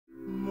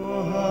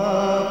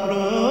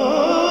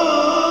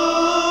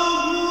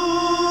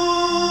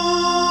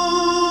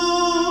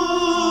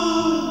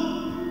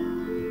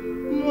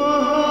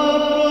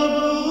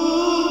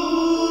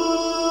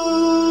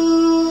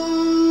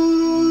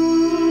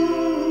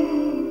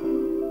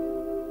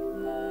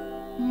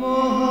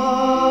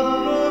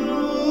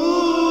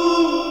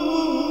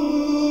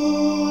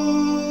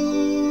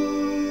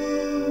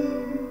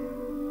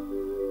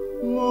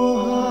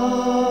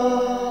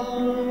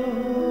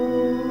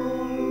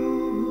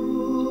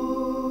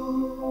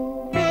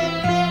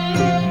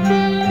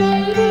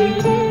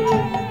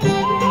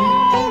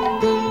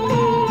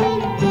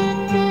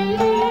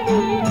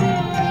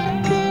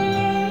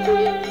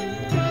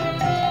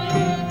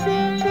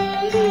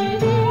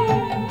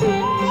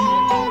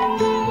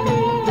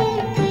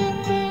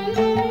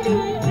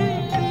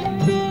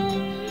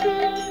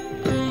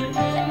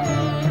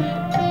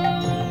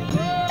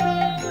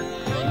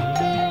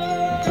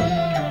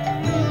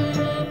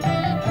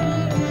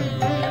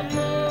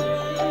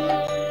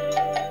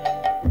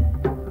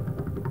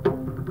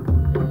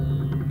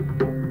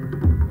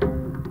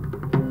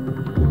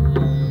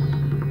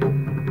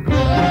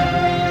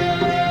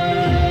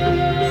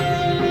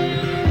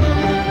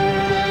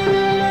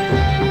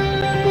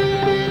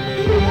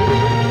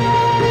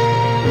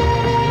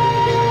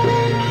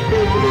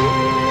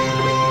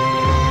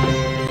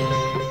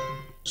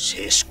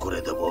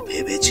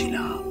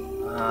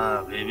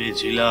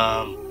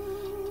ভেবেছিলাম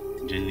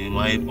যে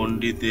নিমাই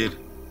পণ্ডিতের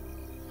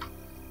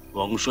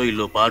বংশই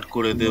লোপাট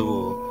করে দেব,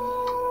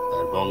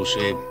 আর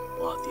বংশে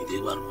বাতি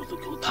দেবার মতো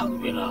কেউ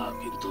থাকবে না।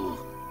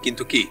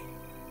 কিন্তু কি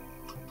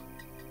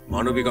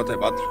মানবিকতায়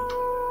বাধ্য?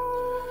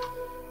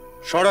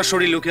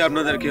 সরাসরি লোকে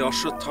আপনাদেরকে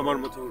অশ্বত্থামার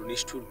মতো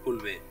নিষ্ঠুর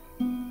বলবে,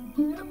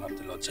 এটা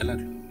ভাবতে লজ্জা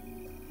লাগলো?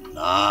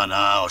 না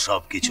না,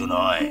 ওসব কিছু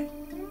নয়।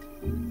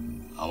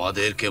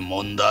 আমাদেরকে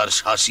মন্দার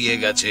শাসিয়ে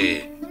গেছে,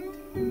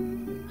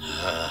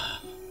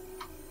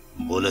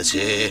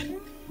 বলেছে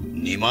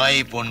নিমাই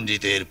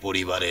পণ্ডিতের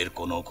পরিবারের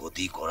কোনো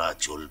ক্ষতি করা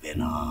চলবে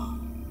না।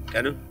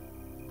 কেন?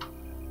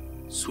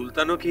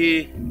 সুলতানও কি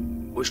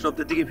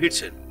বৈষ্ণবদের দিকে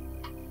ভিড়ছেন,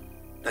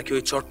 নাকি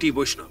ওই চরটি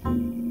বৈষ্ণব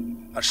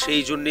আর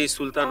সেই জন্যই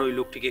সুলতান ওই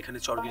লোকটিকে এখানে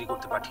চরগিরি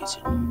করতে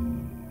পাঠিয়েছেন?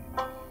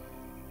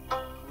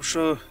 অবশ্য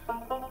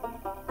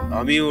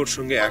আমি ওর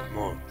সঙ্গে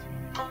একমত,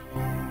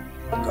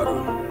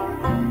 কারণ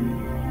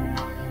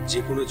যে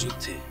কোনো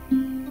যুদ্ধে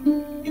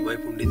নিমাই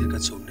পণ্ডিতের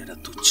কাছে অন্যেরা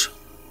তুচ্ছ।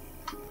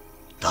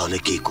 তাহলে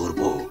কি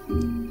করব?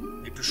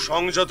 একটু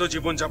সংযত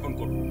জীবনযাপন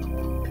করব,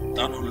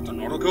 তা নাহলে তো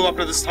নরকেও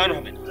আপনাদের স্থান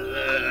হবে না।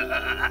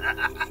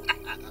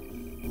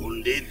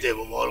 পণ্ডিত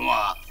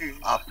দেববর্মা,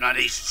 আপনার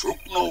এই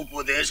শুকনো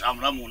উপদেশ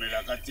আমরা মনে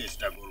রাখার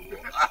চেষ্টা করব।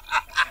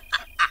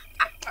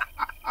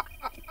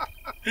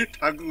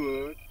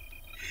 ঠাকুর,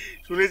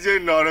 শুনেছি ওই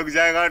নরক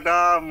জায়গাটা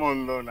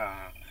মন্দ না,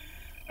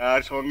 আর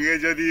সঙ্গে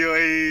যদি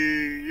ওই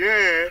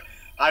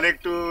আর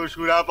একটু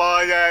সুরা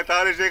পাওয়া যায়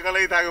তাহলে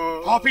সেখানেই থাকবো।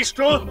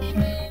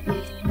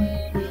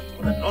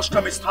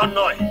 নষ্টামি স্থান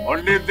নয়।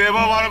 পণ্ডিত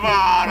দেববর্মা,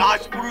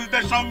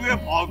 রাজপুরুষদের সঙ্গে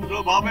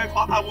ভদ্রভাবে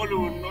কথা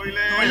বলুন,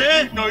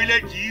 নইলে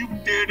জীব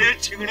টেনে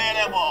ছিঁড়ে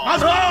নেব।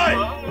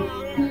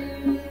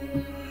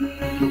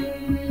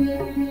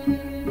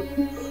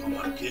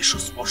 আমার কেশ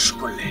স্পর্শ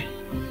করলে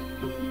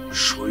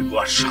শৈব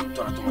আর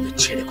শাক্তরা তোমাদের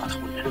ছেড়ে কথা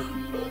বলবে না।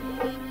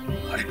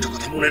 আরেকটা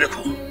কথা মনে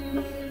রেখো,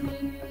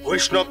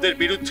 বৈষ্ণবদের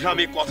বিরুদ্ধে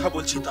আমি কথা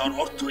বলছি, তার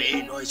অর্থ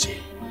এই নয় যে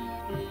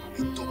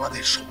আমি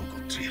তোমাদের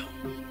সমগোত্রীয়।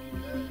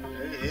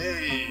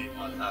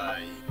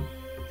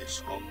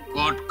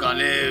 সংকট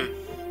কালে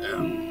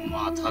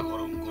মাথা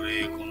গরম করে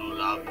কোনো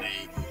লাভ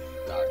নেই,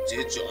 তার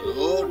যে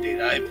চলো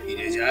ডেরায়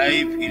ফিরে যাই,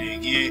 ফিরে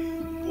গিয়ে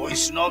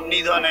বৈষ্ণব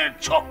নিধনের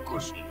ছক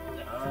কষি।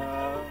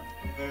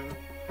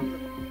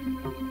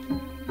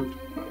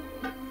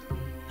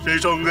 সেই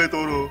সঙ্গে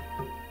তোরও।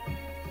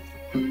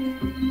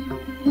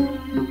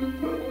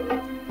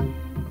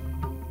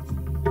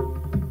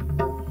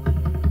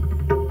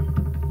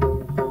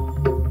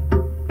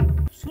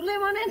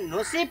 সুলেমানের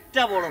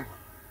নসিবটা বড়,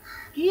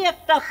 কি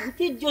একটা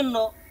পুঁথির জন্য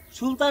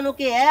সুলতান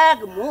ওকে এক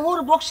মোহর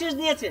বকশিশ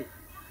দিয়েছেন,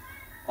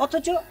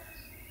 অথচ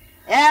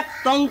এক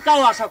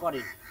টঙ্কাও আশা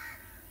করেন।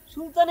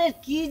 সুলতানের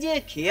কি যে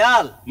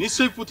খেয়াল!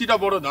 নিশ্চয়ই পুঁথিটা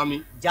বড় দামি।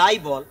 যাই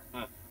বল,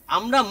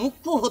 আমরা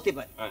মুখ্য হতে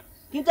পারি,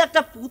 কিন্তু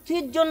একটা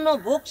পুঁথির জন্য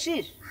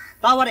বকশিশ,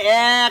 তা আবার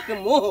এক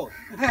মোহর।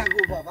 হ্যাঁ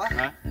গো বাবা,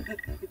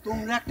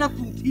 তোমরা একটা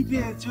পুঁথি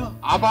পেয়েছো?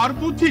 আবার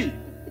পুঁথি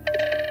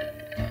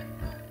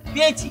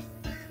পেয়েছি,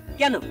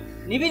 কেন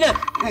নিবি না?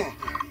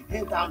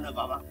 হ্যাঁ দাও না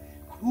বাবা,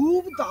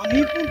 খুব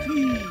দামি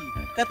পুঁথি।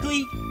 তা তুই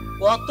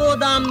কত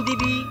দাম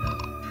দিবি?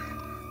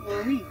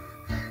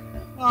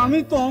 আমি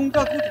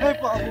টঙ্কা কোথায়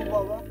পাবো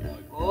বাবা?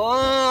 ও,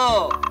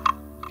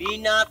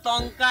 বিনা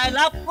টঙ্কায়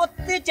লাভ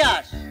করতে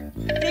চাস?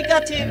 ঠিক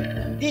আছে,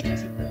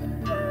 দিচ্ছি।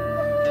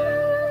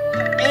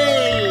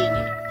 এই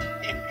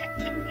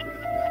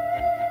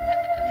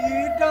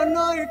এটা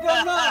না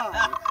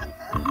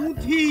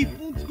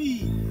পুঁথি,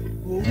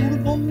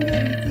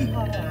 গৌরবঙ্গের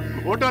ইতিহাস।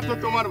 ওটা তো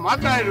তোমার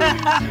মাথায়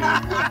রয়েছে।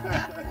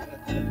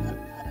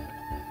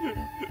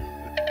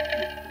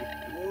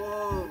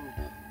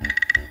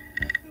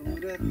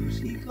 তোমরা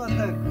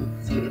রসিকতা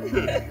করছো।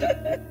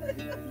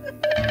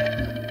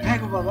 হ্যাঁ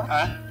গো বাবা,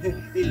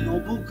 এই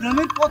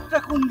নবগ্রামের পথটা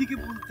কোন দিকে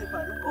বলতে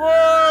পারো?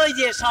 ওই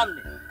যে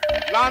সামনে।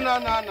 না না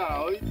না না,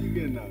 ওই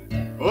দিকে না,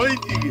 ওই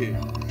দিকে।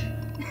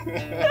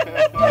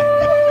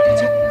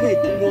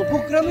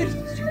 নবগ্রামের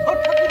শ্রীধর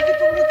ঠাকুরকে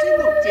তোমরা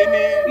চেনো?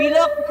 চিনি,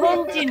 বিলক্ষণ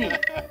চিনি।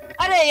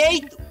 আরে এই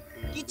তো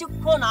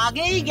কিছুক্ষণ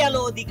আগেই গেল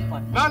ওদিক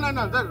পার। না না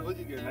না, ধর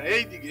ওইদিকে না,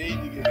 এইদিকে।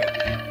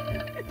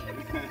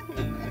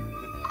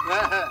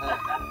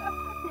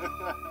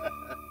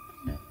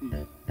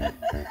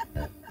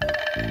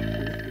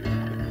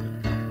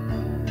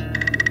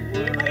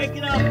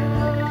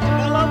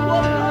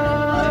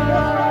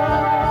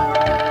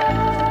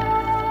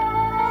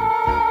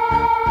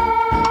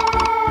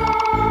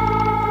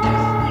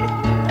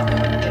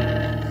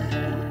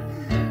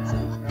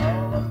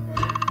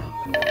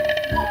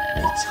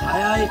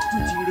 ছায়া একটু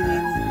চিড়িয়ে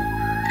নি,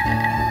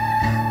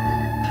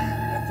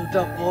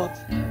 এতটা পথ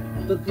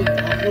তোর খুব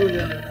ভালো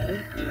গেল না রে?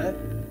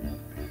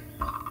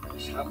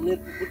 সামনের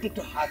পুকুরটা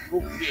একটু হাত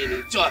মুখ দিয়ে নি,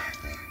 চল।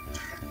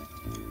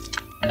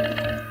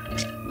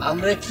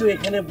 আমরা একটু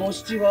এখানে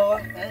বসছি বাবা।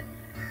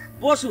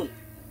 বসুন,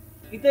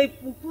 কিন্তু এই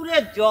পুকুরে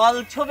জল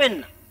ছোবেন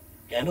না।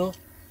 কেন?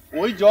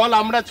 ওই জল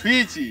আমরা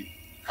ছুঁয়েছি,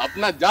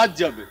 আপনার জাত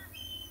যাবে।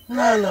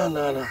 না না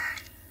না না,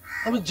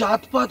 আমি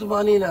জাতপাত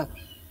মানি না।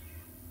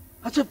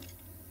 আচ্ছা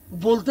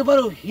বলতে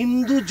পারো,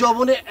 হিন্দু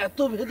জবনে এত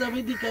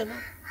ভেদাভেদি কেন?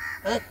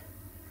 হ্যাঁ?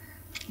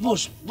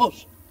 বস বস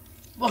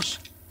বস।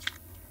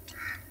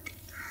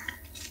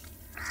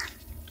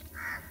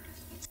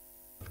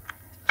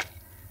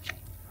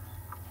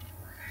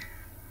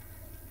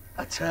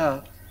 আচ্ছা,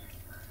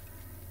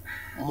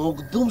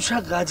 মখদুম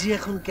শাহ গাজী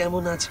এখন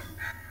কেমন আছে?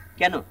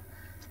 কেন,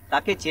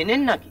 তাকে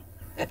চেনেন নাকি?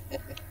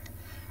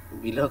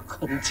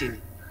 বিলক্ষণ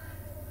চিনি।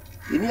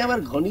 তিনি আমার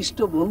ঘনিষ্ঠ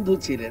বন্ধু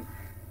ছিলেন।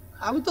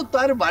 আমি তো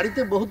তার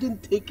বাড়িতে বহুদিন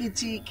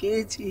থেকেছি,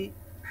 খেয়েছি।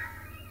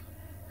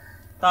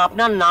 তা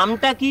আপনার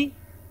নামটা কি?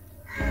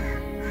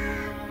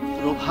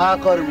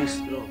 প্রভাকর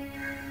মিশ্র।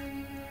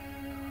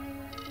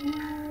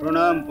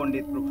 প্রণাম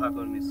পণ্ডিত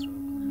প্রভাকর মিশ্র।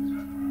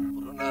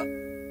 প্রণাম।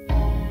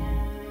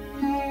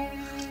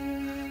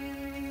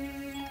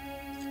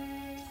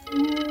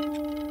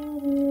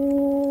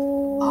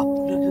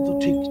 আপনাকে তো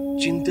ঠিক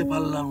চিনতে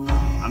পারলাম না।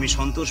 আমি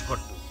সন্তোষ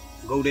ভট্ট,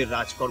 গৌড়ের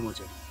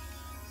রাজকর্মচারী।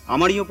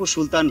 আমারই ওপর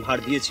সুলতান ভার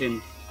দিয়েছেন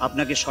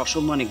আপনাকে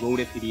সসম্মানে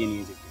গৌড়ে ফিরিয়ে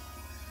নিয়ে যেতে।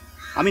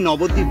 আমি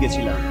নবদ্বীপ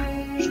গেছিলাম,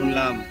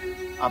 শুনলাম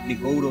আপনি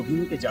গৌড়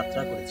অভিমুখে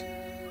যাত্রা করেছেন।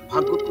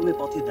 ভাগ্যক্রমে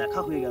পথে দেখা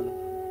হয়ে গেল।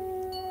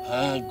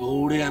 হ্যাঁ,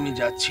 গৌড়ে আমি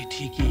যাচ্ছি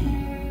ঠিকই,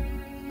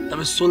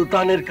 তবে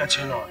সুলতানের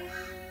কাছে নয়।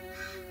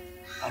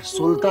 আর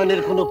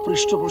সুলতানের কোনো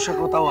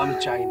পৃষ্ঠপোষকতাও আমি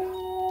চাই না।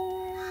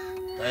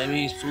 তাই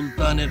আমি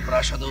সুলতানের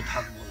প্রাসাদেও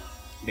থাকবো না।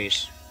 বেশ,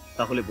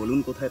 তাহলে বলুন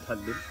কোথায়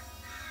থাকবেন?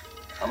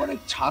 আমার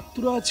এক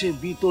ছাত্র আছে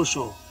বিতোষ,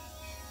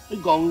 ওই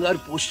গঙ্গার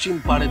পশ্চিম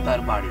পাড়ে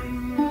তার বাড়ি।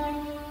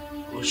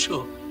 অবশ্য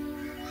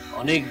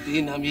অনেক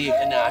দিন আমি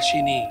এখানে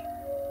আসিনি,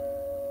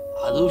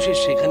 আদৌ সে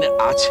সেখানে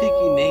আছে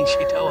কি নেই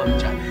সেটাও আমি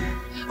জানি না।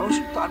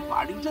 অবশ্য তার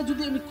বাড়িটা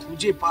যদি আমি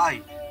খুঁজে পাই,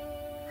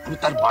 আমি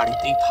তার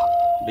বাড়িতেই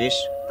থাকবো। বেশ,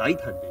 তাই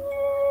থাকবেন।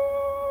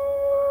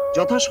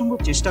 যথাসম্ভব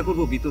চেষ্টা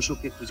করব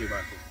বিতোষককে খুঁজে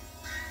বার করতে।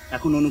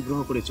 এখন অনুগ্রহ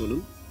করে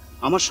চলুন,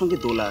 আমার সঙ্গে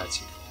দোলা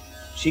আছে।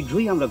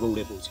 শীঘ্রই আমরা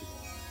গৌড়ে পৌঁছে যাব।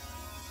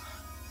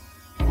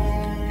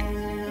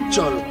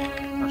 চলো।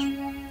 আসুন।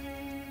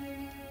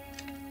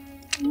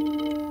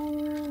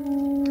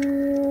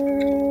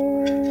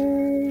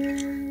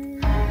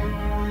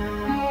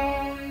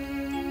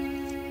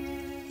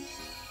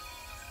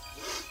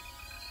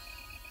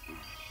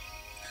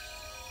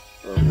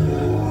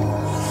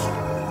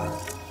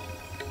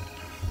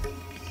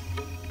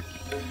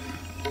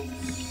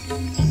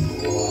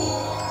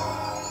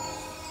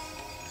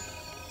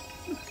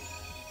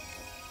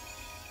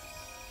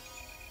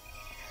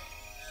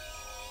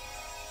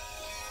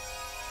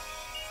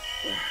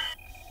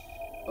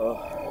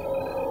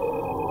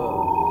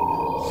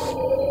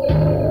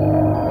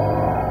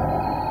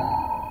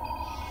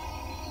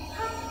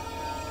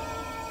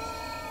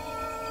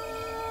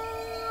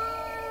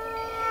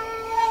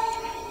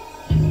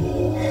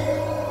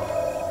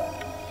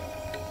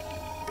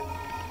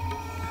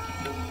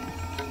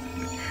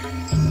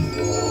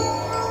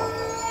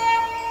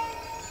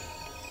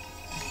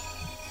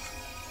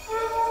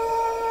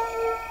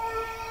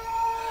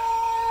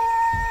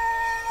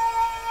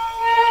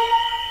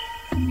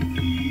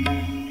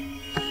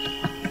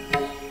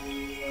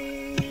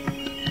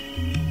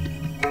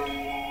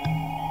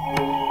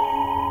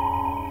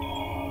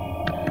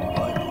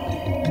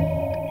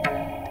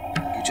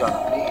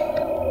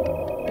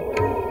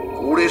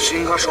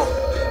 সিংহাসন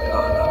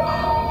না না না,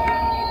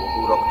 বহু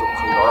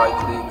রক্তক্ষয়ী লড়াই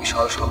করে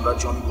বিশাল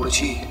সাম্রাজ্য আমি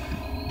গড়েছি।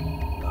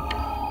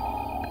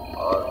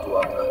 আর তো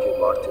আপনাকে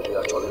বাড়তে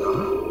দেওয়া চলে না।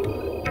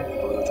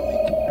 প্রয়োজনে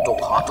গুপ্ত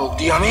ঘাতক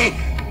দিয়ে আমি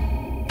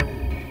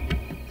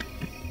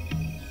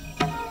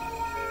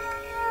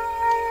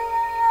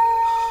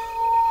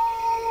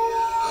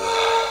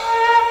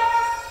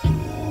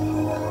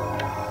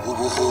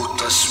বহু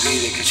তসবির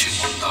রেখেছি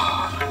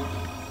মন্দার।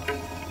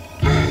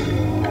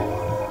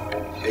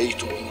 এই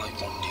তুমি নয়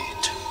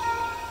পণ্ডিত,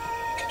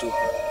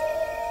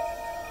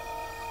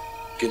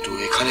 কিন্তু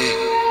এখানে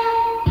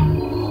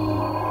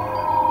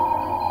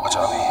আচ্ছা,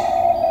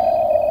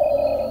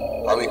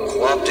 আমি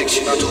খোয়াব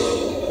দেখছি না তো?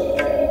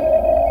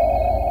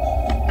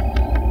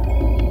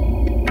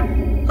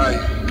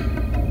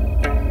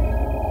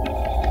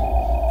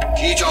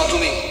 কি চাও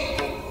তুমি?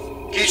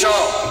 কি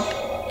চাও?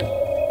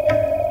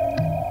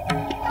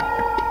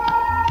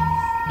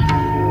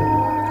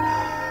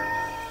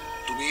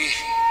 তুমি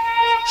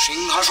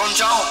সিংহাসন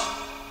চাও?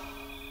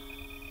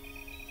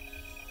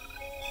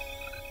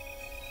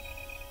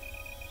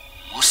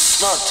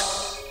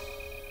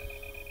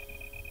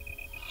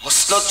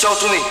 মসনদ চাও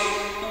তুমি?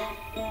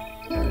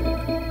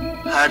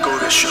 হ্যাঁ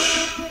গৌরেশ্বর,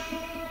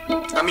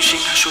 আমি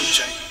সিংহাসন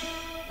চাই,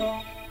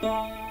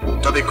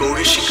 তবে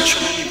গৌরের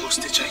সিংহাসনে আমি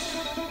বসতে চাই না।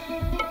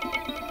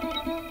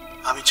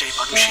 আমি চাই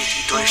মানুষের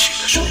হৃদয়ের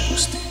সিংহাসনে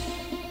বসতে।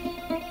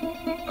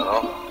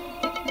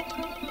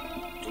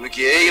 তুমি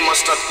কি এই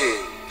মসনদকে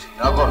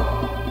না করো?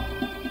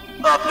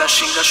 আপনার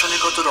সিংহাসনে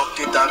কত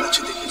রক্তের দাগ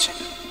আছে দেখেছেন?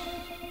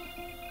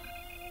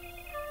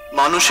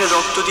 মানুষের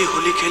রক্ত দিয়ে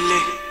হোলি খেললে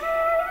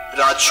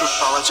রাজসুখ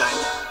পাওয়া যায়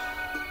না।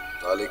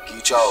 তাহলে কি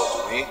চাও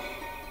তুমি?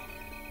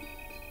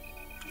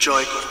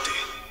 জয় করতে।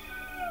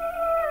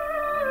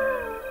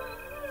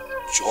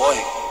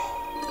 জয়?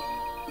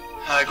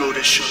 হ্যাঁ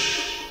গৌরেশ্বর,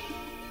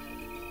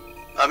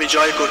 আমি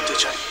জয় করতে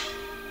চাই।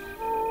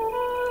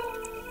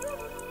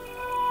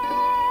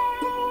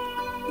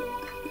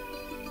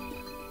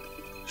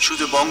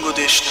 শুধু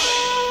বঙ্গদেশ নয়,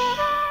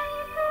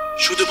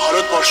 শুধু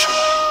ভারতবর্ষ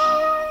নয়,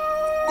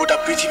 গোটা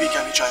পৃথিবীকে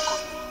আমি জয়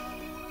করব।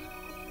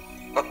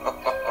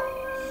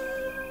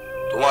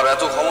 তোমার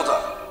এত ক্ষমতা?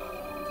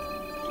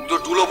 তুমি তো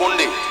টুলো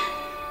পণ্ডিত।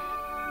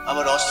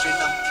 আমার অস্ত্রের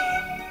নাম কি?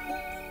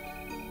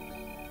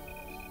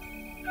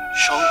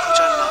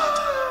 শঙ্খচার নাদ,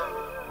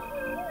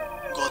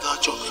 গদা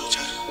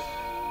চক্রচার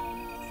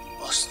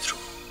অস্ত্র,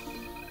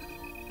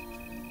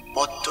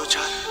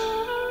 পদ্মচার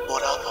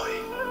পরাভয়।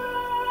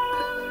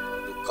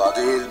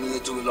 কাদের নিয়ে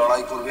তুমি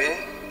লড়াই করবে?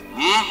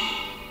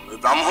 ওই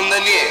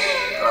ব্রাহ্মণদের নিয়ে?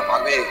 তারা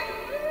পারবে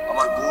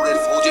আমার গৌড়ের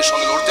ফৌজের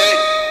সঙ্গে লড়তে?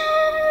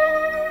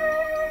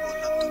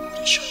 বললাম তো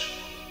গৌরীশ্বর,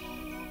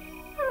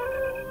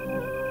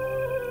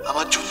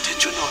 আমার যুদ্ধের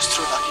জন্য অস্ত্র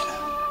লাগে না,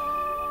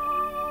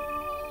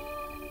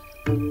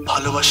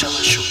 ভালোবাসা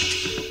আমার শক্তি,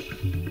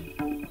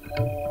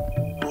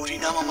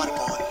 হরিনাম আমার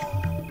বল।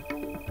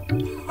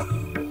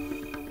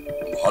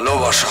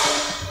 ভালোবাসা,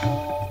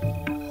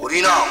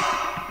 হরিনাম?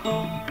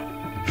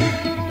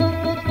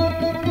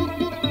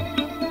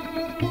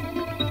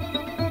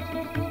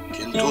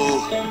 কিন্তু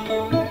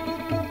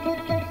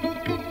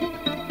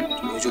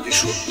তুমি যদি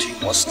সত্যি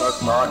মস্তক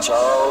না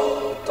চাও,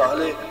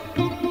 তাহলে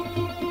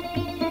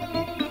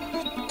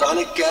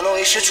কেন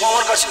এসেছো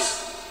আমার কাছে?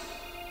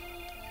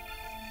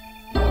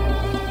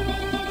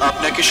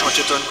 আপনাকে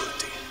সচেতন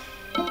করতে।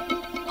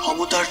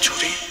 ক্ষমতার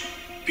জোরে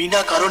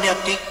বিনা কারণে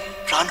আপনি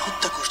প্রাণ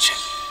হত্যা করছেন,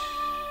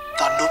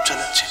 তাণ্ডব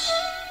চালাচ্ছেন।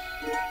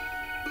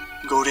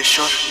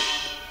 গৌরেশ্বর,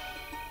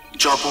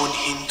 জবন,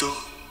 হিন্দু,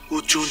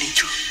 উঁচু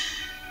নিচু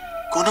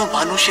কোনো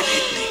মানুষের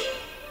ভেদ নেই।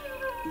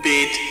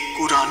 বেদ,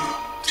 কুরআন,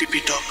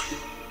 ত্রিপিটক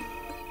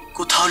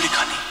কোথাও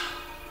লেখা নেই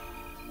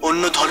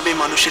অন্য ধর্মে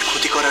মানুষের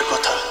ক্ষতি করার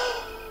কথা।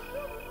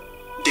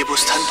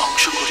 দেবস্থান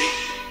ধ্বংস করে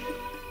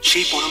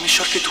সেই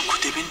পরমেশ্বরকে দুঃখ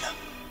দেবেন না।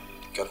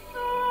 কেন?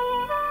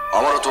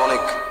 আমারও তো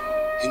অনেক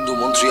হিন্দু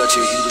মন্ত্রী আছে,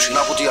 হিন্দু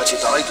সেনাপতি আছে,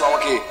 তারাই তো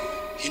আমাকে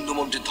হিন্দু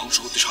মন্দির ধ্বংস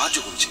করতে সাহায্য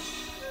করেছে।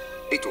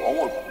 এই তো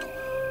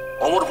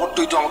অমর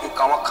ভট্টই তো আমাকে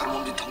কামাখ্যার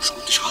মন্দির ধ্বংস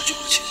করতে সাহায্য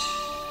করেছে।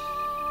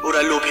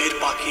 ওরা লোভের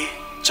পাকে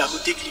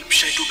জাগতিক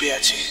লিপ্সায় ডুবে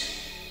আছে।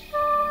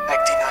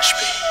 একদিন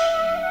আসবে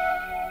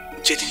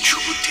যেদিন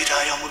সুবুদ্ধি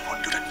রায়, অমর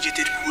ভট্টরা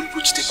নিজেদের ভুল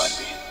বুঝতে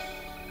পারবে।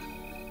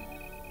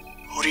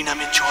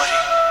 হরিনামের জোয়ারে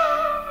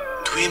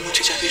ধুয়ে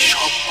মুছে যাবে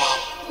সব পাপ,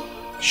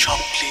 সব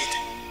ক্লেদ।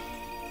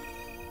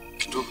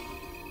 কিন্তু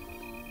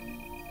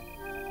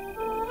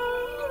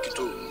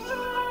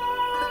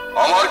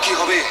আমার কি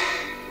হবে?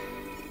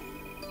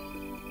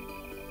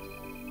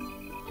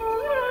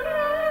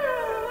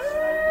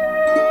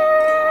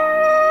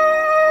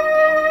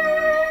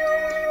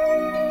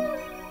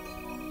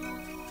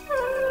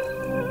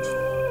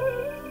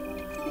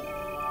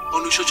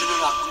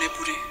 অনুশোচনার আগুনে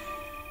পুড়ে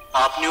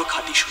আপনিও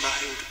খাঁটি সোনা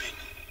হয়ে উঠবেন।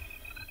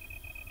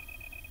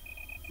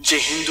 যে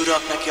হিন্দুরা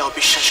আপনাকে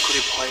অবিশ্বাস করে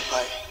ভয়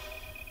পায়,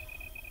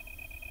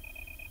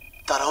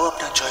 তারাও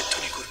আপনার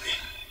জয়ধ্বনি করবে।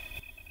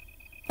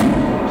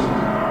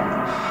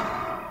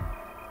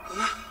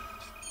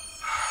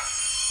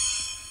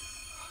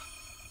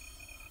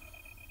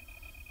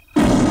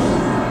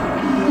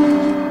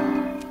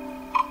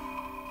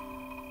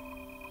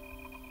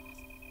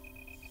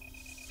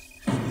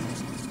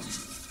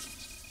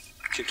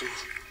 কিন্তু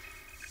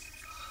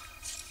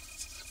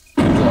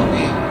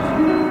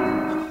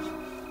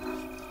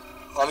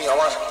আমি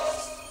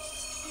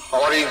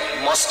আমার এই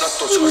মাস্টার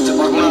তো ছাড়তে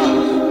পারবো না,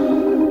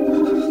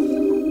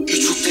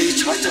 কিছুতেই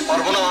ছাড়তে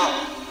পারবো না।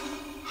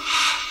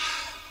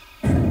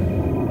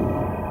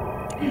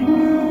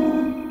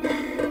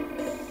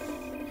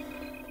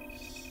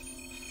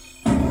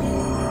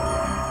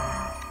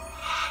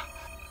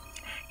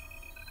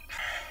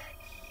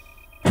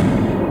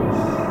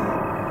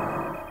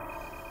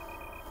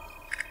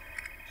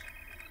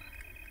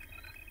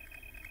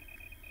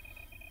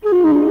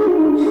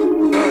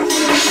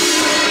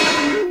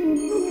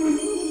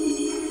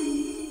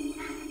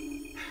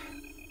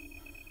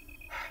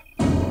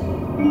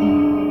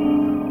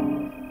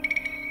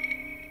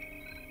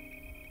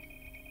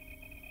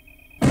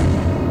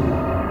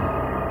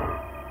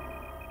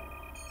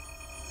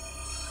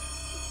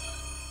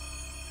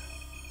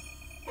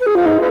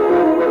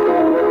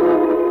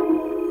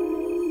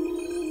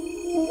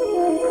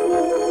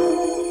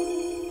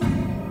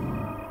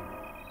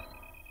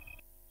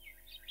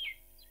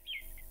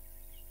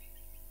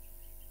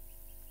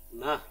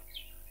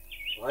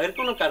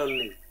 কারণ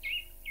নেই,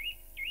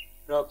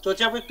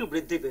 রক্তচাপ একটু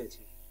বৃদ্ধি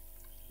পেয়েছে।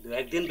 দু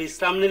একদিন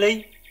বিশ্রাম নিলেই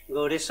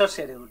গৌরেশ্বর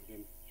সেরে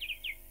উঠবেন।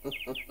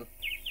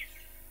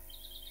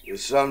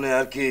 বিশ্রাম নেই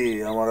আর কি,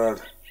 আমার আর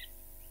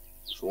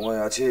সময়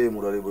আছে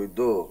মুরারি বৈদ্য?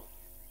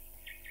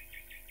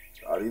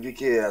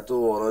 চারিদিকে এত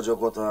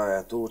অরাজকতা,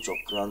 এত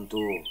চক্রান্ত।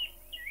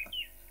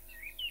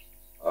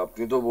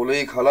 আপনি তো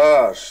বলেই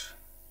খালাস।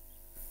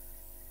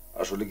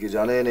 আসলে কি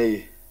জানেন, এই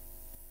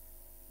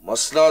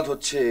মসনাদ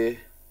হচ্ছে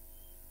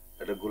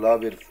একটা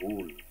গোলাপের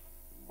ফুল।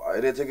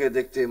 বাইরে থেকে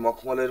দেখতে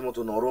মখমলের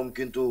মতো নরম,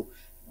 কিন্তু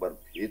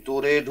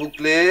ভেতরে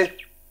ঢুকলে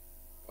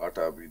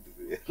কাটা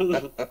বিঁধবে।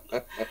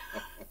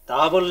 তা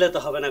বললে তো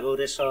হবে না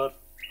গৌরেশ্বর,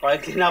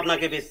 কয়েকদিন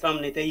আপনাকে বিশ্রাম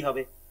নিতেই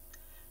হবে।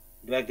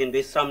 দু একদিন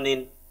বিশ্রাম নিন,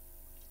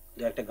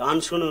 দু একটা গান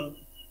শুনুন,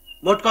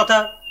 মোট কথা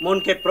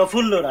মনকে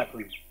প্রফুল্ল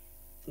রাখুন।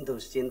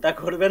 দুশ্চিন্তা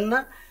করবেন না,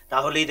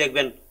 তাহলেই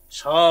দেখবেন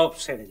সব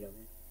সেরে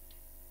যাবে।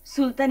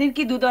 সুলতানের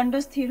কি দুদণ্ড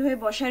স্থির হয়ে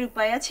বসার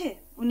উপায় আছে?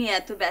 উনি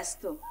এত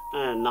ব্যস্ত।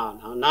 না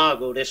না না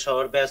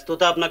গৌড়েশ্বর,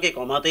 ব্যস্ততা আপনাকে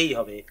কমাতেই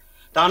হবে,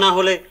 তা না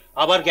হলে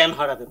আবার জ্ঞান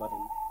হারাতে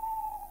পারেন।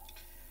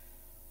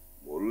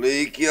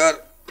 বললেই কি আর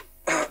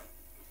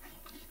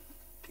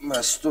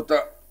ব্যস্ততা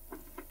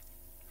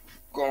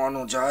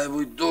কমানো যায়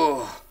বৈদ্য?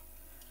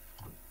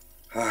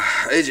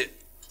 এই যে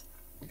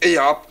এই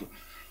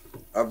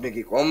আপনি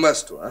কি কম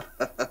ব্যস্ত?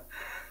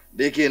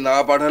 ডেকে না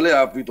পাঠালে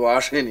আপনি তো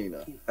আসেনি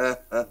না।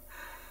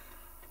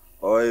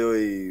 হয়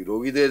ওই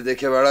রোগীদের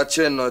দেখে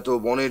বেড়াচ্ছেন, নয়তো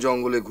বনে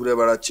জঙ্গলে ঘুরে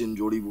বেড়াচ্ছেন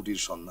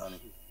জড়িবুটির সন্ধানে।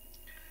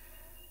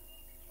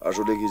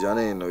 আসলে কি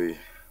জানেন, ওই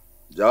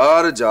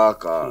যার যা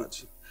কাজ,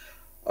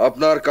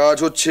 আপনার কাজ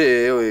হচ্ছে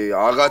ওই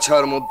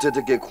আগাছার মধ্যে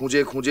থেকে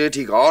খুঁজে খুঁজে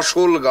ঠিক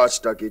আসল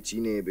গাছটাকে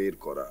চিনে বের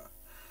করা।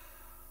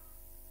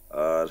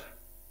 আর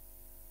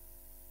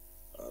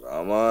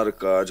আমার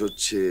কাজ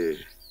হচ্ছে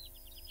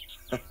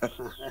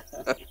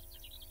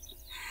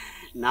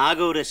না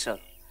গৌরেশ্বর,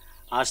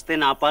 আসতে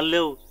না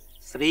পারলেও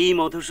শ্রী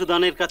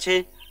মধুসূদনের কাছে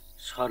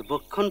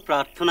সর্বক্ষণ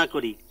প্রার্থনা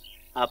করি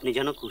আপনি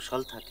যেন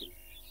কুশল থাকেন।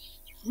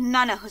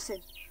 না না হোসেন,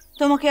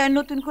 তোমাকে আর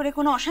নতুন করে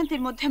কোনো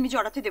অশান্তির মধ্যে আমি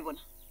জড়াতে দেব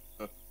না।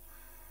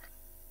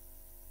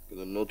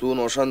 কিন্তু নতুন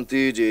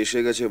অশান্তি যে এসে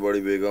গেছে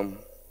বাড়ি বেগম।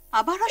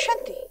 আবার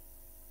অশান্তি?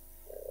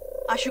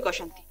 আসুক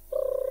অশান্তি,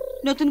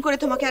 নতুন করে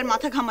তোমাকে আর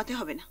মাথা ঘামাতে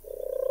হবে না।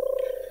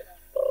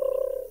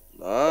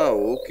 না,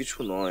 ও কিছু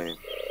নয়।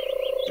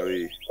 ওই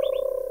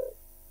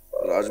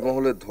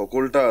রাজমহলের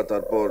ধকলটা,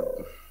 তারপর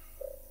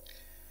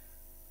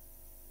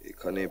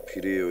এখানে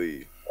ফিরে ওই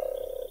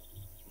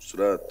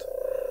নুসরাত,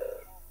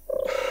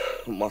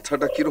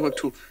 মাথাটা কিরকম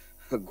একটু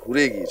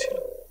ঘুরে গিয়েছিল।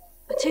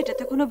 আচ্ছা, এটা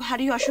তো কোনো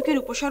ভারী অসুখের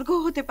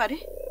উপসর্গও হতে পারে।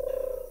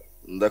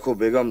 দেখো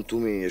বেগম,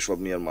 তুমি এসব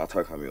নিয়ে আর মাথা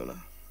ঘামিও না।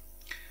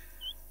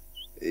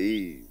 এই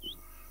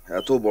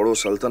এত বড়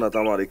সালতানাত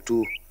আমার একটু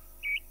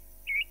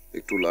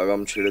একটু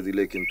লাগাম ছেড়ে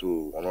দিলে কিন্তু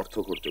অনর্থ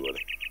করতে পারে।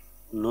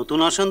 নতুন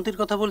অশান্তির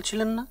কথা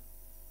বলছিলেন না?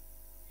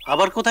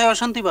 আবার কোথায়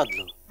অশান্তি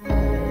বাঁধলো?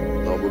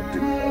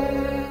 নবদ্বীপ।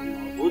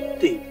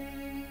 নবদ্বীপ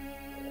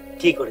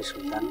কি করে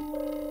সুলতান?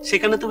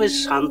 সেখানে তো বেশ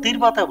শান্তির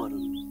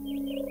বাতাবরণ।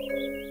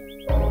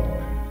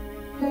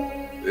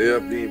 এ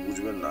আপনি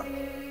বুঝবেন না।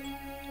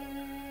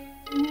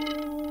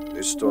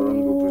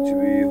 নিস্তরঙ্গ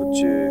পৃথিবী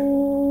হচ্ছে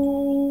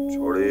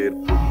ঝড়ের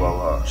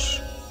পূর্বাভাস।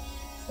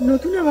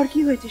 নতুন আবার কি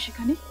হয়েছে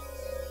সেখানে?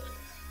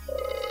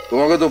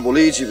 তোমাকে তো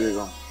বলেইছি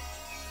বেগম,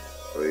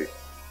 ওই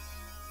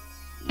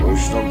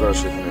বৈষ্ণবরা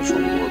সেখানে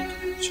সংবদ্ধ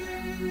হচ্ছে,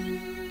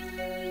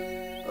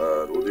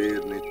 আর ওদের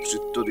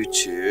নেতৃত্ব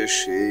দিচ্ছে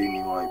সেই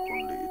নিমাই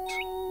পণ্ডিত।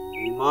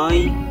 নিমাই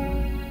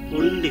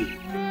পণ্ডিত?